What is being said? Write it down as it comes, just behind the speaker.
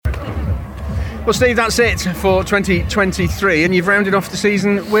Well, Steve, that's it for 2023, and you've rounded off the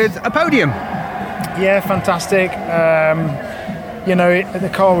season with a podium. Yeah, fantastic. The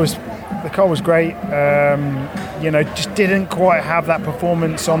car was great. Just didn't quite have that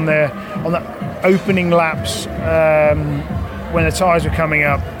performance on the opening laps when the tyres were coming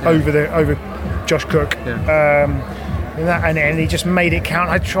up over Josh Cook. Yeah. And he just made it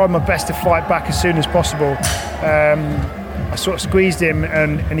count. I tried my best to fight back as soon as possible. I sort of squeezed him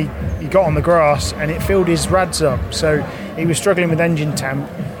and he got on the grass and it filled his rads up. So he was struggling with engine temp,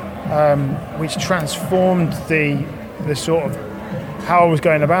 which transformed the sort of how I was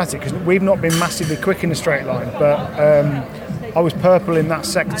going about it, because we've not been massively quick in the straight line, but I was purple in that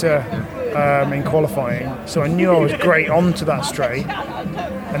sector in qualifying, so I knew I was great onto that straight,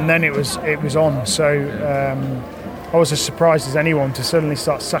 and then it was on. So I was as surprised as anyone to suddenly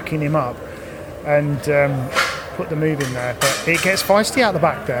start sucking him up and put the move in there. But it gets feisty out the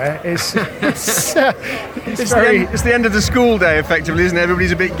back there. It's the end of the school day, effectively, isn't it?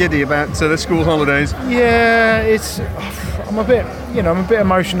 Everybody's a bit giddy about the school holidays. Yeah, I'm a bit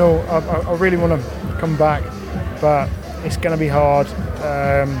emotional. I really want to come back, but it's going to be hard.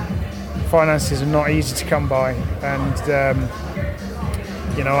 Finances are not easy to come by, and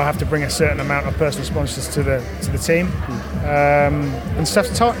I have to bring a certain amount of personal sponsors to the team, and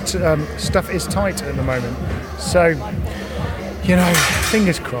stuff's tight. Stuff is tight at the moment, so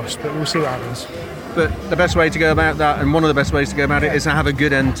fingers crossed. But we'll see what happens. But the best way to go about that, and one of the best ways to go about it, is to have a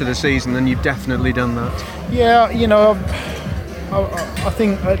good end to the season, and you've definitely done that. Yeah, I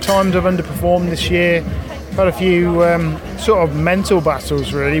think at times I've underperformed this year. I've had a few sort of mental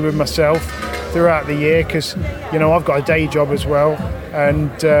battles really with myself throughout the year, because I've got a day job as well,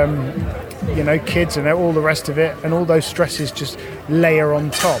 and kids and all the rest of it, and all those stresses just layer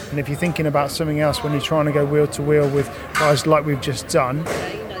on top. And if you're thinking about something else when you're trying to go wheel to wheel with guys like we've just done,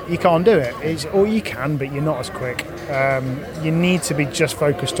 you can't do it. Or you can, but you're not as quick. You need to be just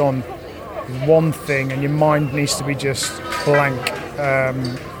focused on one thing, and your mind needs to be just blank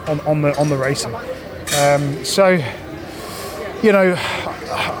on the racing.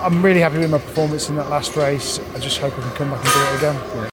 I'm really happy with my performance in that last race. I just hope I can come back and do it again. Yeah.